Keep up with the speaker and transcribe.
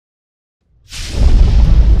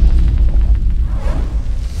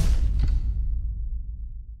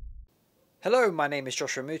Hello, my name is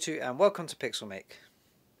Joshua Mootoo and welcome to PixelMake.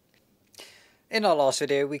 In our last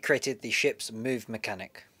video we created the ship's move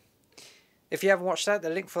mechanic. If you haven't watched that, the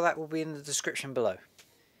link for that will be in the description below.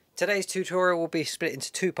 Today's tutorial will be split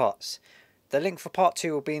into two parts. The link for part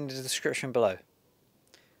 2 will be in the description below.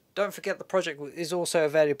 Don't forget the project is also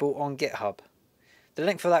available on GitHub. The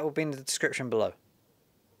link for that will be in the description below.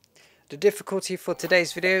 The difficulty for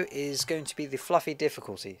today's video is going to be the fluffy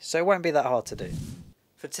difficulty, so it won't be that hard to do.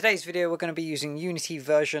 For today's video we're going to be using Unity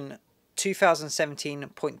version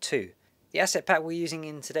 2017.2. The asset pack we're using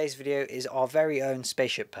in today's video is our very own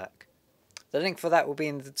spaceship pack. The link for that will be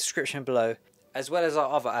in the description below, as well as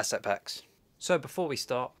our other asset packs. So before we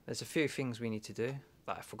start, there's a few things we need to do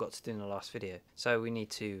that I forgot to do in the last video. So we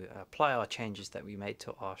need to apply our changes that we made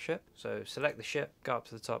to our ship. So select the ship, go up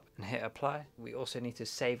to the top and hit apply. We also need to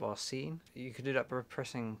save our scene. You can do that by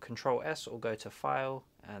pressing Ctrl S or go to File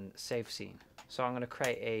and Save Scene. So I'm going to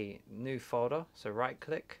create a new folder. So right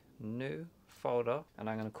click, new folder, and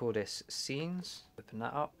I'm going to call this Scenes. Open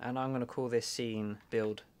that up, and I'm going to call this scene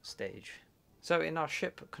Build Stage. So in our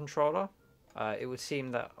ship controller, it would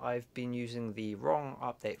seem that I've been using the wrong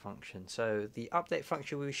update function. So the update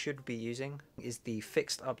function we should be using is the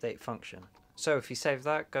fixed update function. So if you save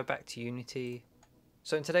that, go back to Unity.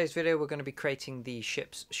 So in today's video we're going to be creating the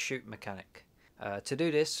ship's shoot mechanic. To do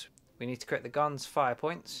this, we need to create the gun's fire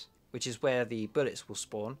points, which is where the bullets will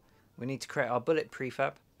spawn. We need to create our bullet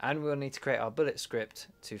prefab, and we'll need to create our bullet script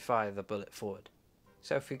to fire the bullet forward.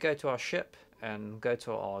 So if we go to our ship and go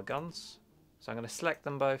to our guns, so I'm going to select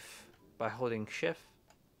them both by holding shift,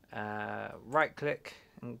 right click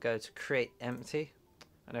and go to create empty,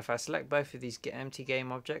 and if I select both of these get empty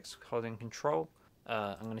game objects holding control,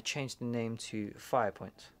 I'm going to change the name to fire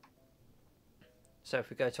point. So if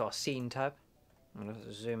we go to our scene tab, I'm going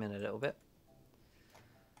to zoom in a little bit.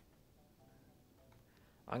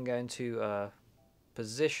 I'm going to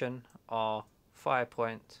position our fire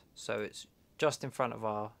point so it's just in front of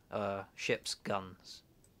our ship's guns,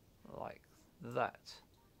 like that.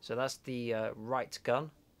 So that's the right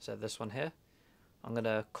gun, so this one here. I'm going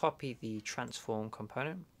to copy the transform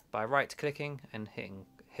component by right clicking and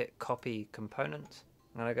hit copy component.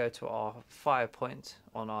 I'm going to go to our fire point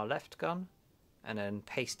on our left gun and then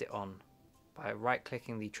paste it on by right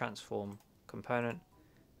clicking the transform component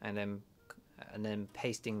and then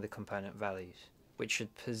pasting the component values, which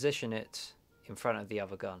should position it in front of the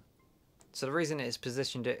other gun. So the reason it's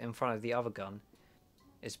positioned it in front of the other gun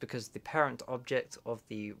is because the parent object of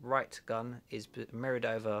the right gun is mirrored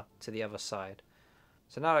over to the other side.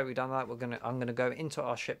 So now that we've done that, I'm going to go into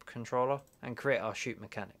our ship controller and create our shoot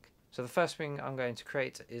mechanic. So the first thing I'm going to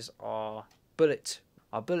create is our bullet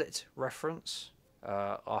reference,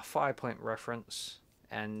 our fire point reference,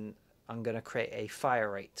 and I'm going to create a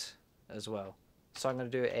fire rate as well. So I'm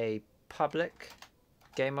going to do a public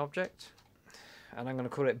game object, and I'm going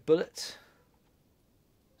to call it bullet.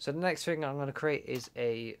 So the next thing I'm going to create is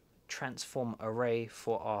a transform array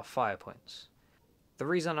for our fire points. The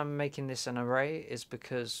reason I'm making this an array is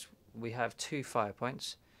because we have 2 fire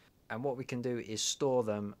points, and what we can do is store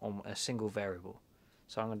them on a single variable.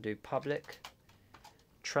 So I'm going to do public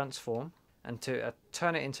transform, and to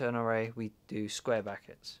turn it into an array we do square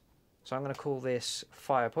brackets. So I'm going to call this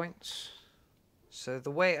fire points. So the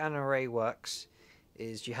way an array works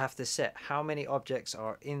is you have to set how many objects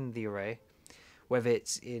are in the array, whether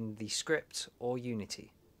it's in the script or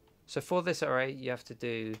Unity. So for this array you have to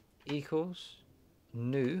do equals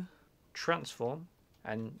new transform,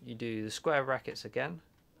 and you do the square brackets again,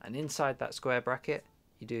 and inside that square bracket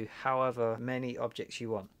you do however many objects you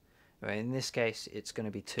want. In this case it's going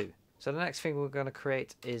to be 2. So the next thing we're going to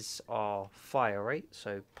create is our fire rate,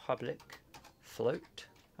 so public float,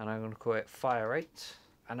 and I'm going to call it fire rate,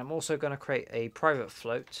 and I'm also going to create a private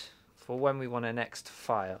float for when we want to next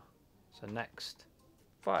fire. So next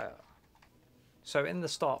fire. So in the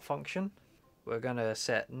start function we're going to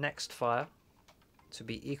set next fire to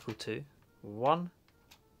be equal to 1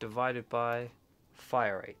 divided by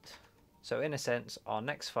fire rate. So in a sense our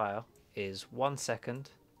next fire is 1 second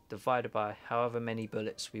divided by however many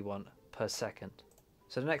bullets we want per second.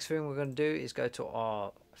 So the next thing we're going to do is go to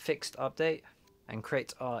our fixed update and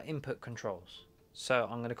create our input controls. So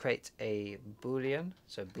I'm going to create a boolean,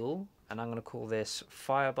 so bool, and I'm going to call this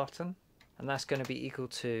fire button, and that's going to be equal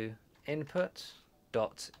to input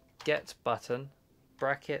dot get button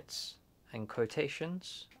brackets and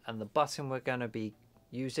quotations, and the button we're going to be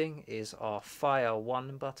using is our fire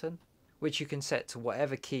 1 button, which you can set to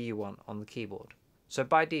whatever key you want on the keyboard. So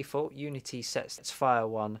by default Unity sets fire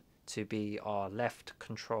 1 to be our left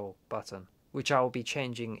control button, which I will be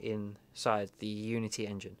changing inside the Unity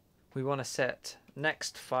engine. We want to set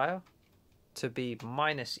next fire to be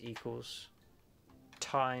minus equals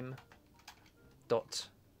time dot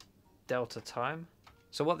delta time.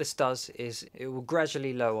 So what this does is it will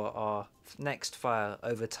gradually lower our next fire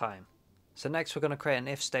over time. So next we're going to create an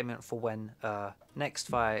if statement for when next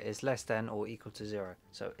fire is less than or equal to 0.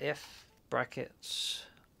 So if brackets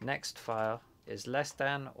next fire is less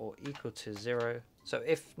than or equal to 0. So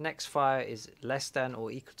if next fire is less than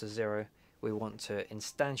or equal to 0, we want to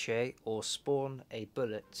instantiate or spawn a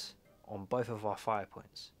bullet on both of our fire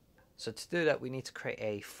points. So to do that we need to create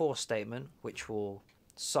a for statement which will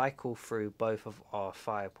cycle through both of our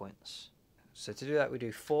fire points. So to do that we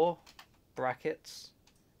do for brackets,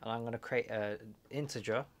 and I'm going to create an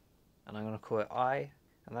integer and I'm going to call it I,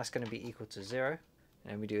 and that's going to be equal to 0, and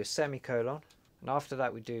then we do a semicolon, and after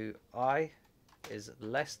that we do I is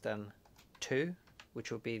less than 2,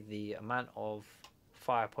 which will be the amount of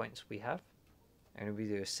fire points we have, and we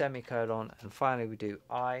do a semicolon, and finally we do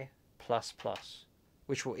I plus plus,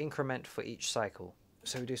 which will increment for each cycle.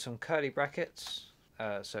 So we do some curly brackets.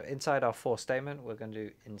 So inside our for statement we're going to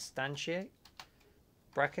do instantiate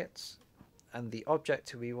brackets, and the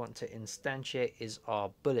object we want to instantiate is our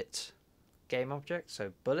bullet game object,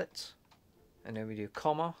 so bullet, and then we do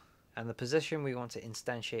comma, and the position we want to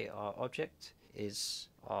instantiate our object is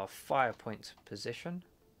our fire point position.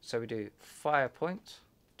 So we do fire point,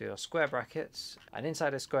 do our square brackets, and inside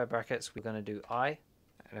the square brackets we're going to do I,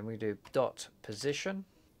 and then we do dot position,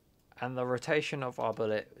 and the rotation of our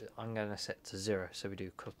bullet I'm going to set to 0. So we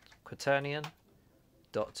do quaternion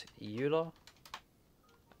dot Euler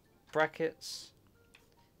brackets,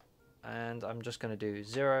 and I'm just going to do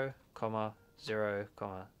 0, 0,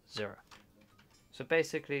 0. So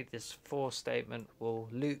basically this for statement will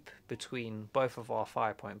loop between both of our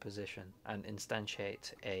fire point position and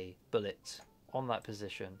instantiate a bullet on that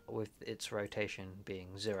position with its rotation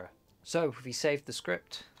being 0. So if we save the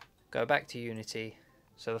script, go back to Unity.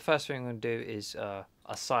 So the first thing I'm going to do is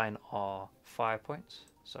assign our fire points.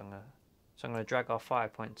 So I'm going to drag our fire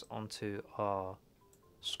points onto our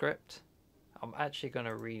script. I'm actually going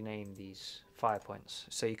to rename these fire points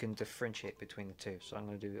so you can differentiate between the two. So I'm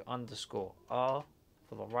going to do underscore R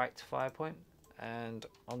for the right fire point and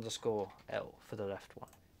underscore L for the left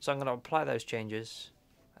one. So I'm going to apply those changes,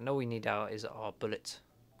 and all we need now is our bullet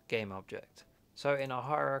game object. So in our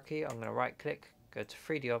hierarchy I'm going to right click, go to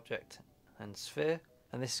 3D object and sphere,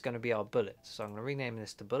 and this is going to be our bullet. So I'm going to rename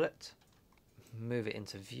this to bullet, move it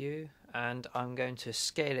into view, and I'm going to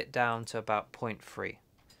scale it down to about 0.3.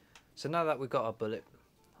 So now that we've got our bullet,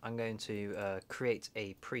 I'm going to create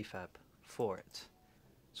a prefab for it.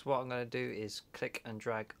 So what I'm going to do is click and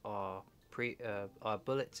drag our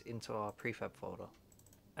bullet into our prefab folder,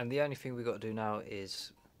 and the only thing we've got to do now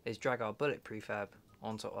is drag our bullet prefab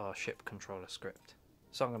onto our ship controller script.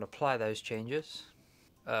 So I'm going to apply those changes.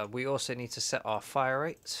 We also need to set our fire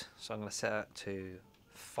rate, so I'm going to set that to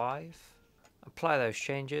 5. Apply those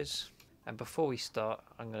changes, and before we start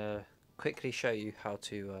I'm going to quickly show you how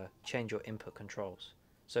to change your input controls.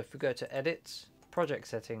 So if we go to edit, project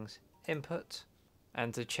settings, input,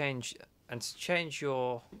 and to change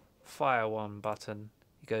your fire one button,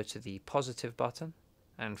 you go to the positive button,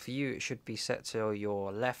 and for you it should be set to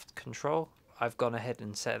your left control. I've gone ahead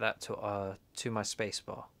and set that to my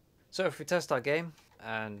spacebar. So if we test our game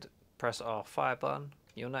and press our fire button,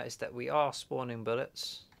 you'll notice that we are spawning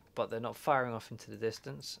bullets, but they're not firing off into the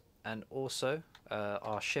distance, and also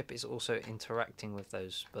our ship is also interacting with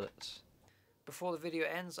those bullets. Before the video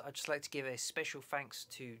ends, I'd just like to give a special thanks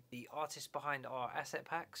to the artist behind our asset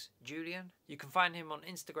packs, Julian. You can find him on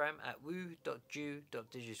Instagram at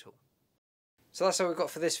woo.ju.digital. So that's all we've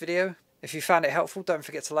got for this video. If you found it helpful, don't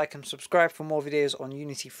forget to like and subscribe for more videos on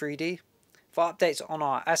Unity 3D. For updates on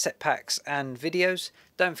our asset packs and videos,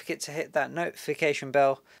 don't forget to hit that notification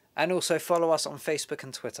bell, and also follow us on Facebook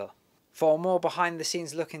and Twitter. For a more behind the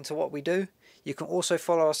scenes look into what we do, you can also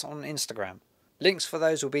follow us on Instagram. Links for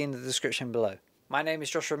those will be in the description below. My name is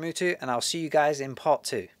Joshua Mootoo, and I'll see you guys in part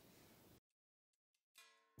 2.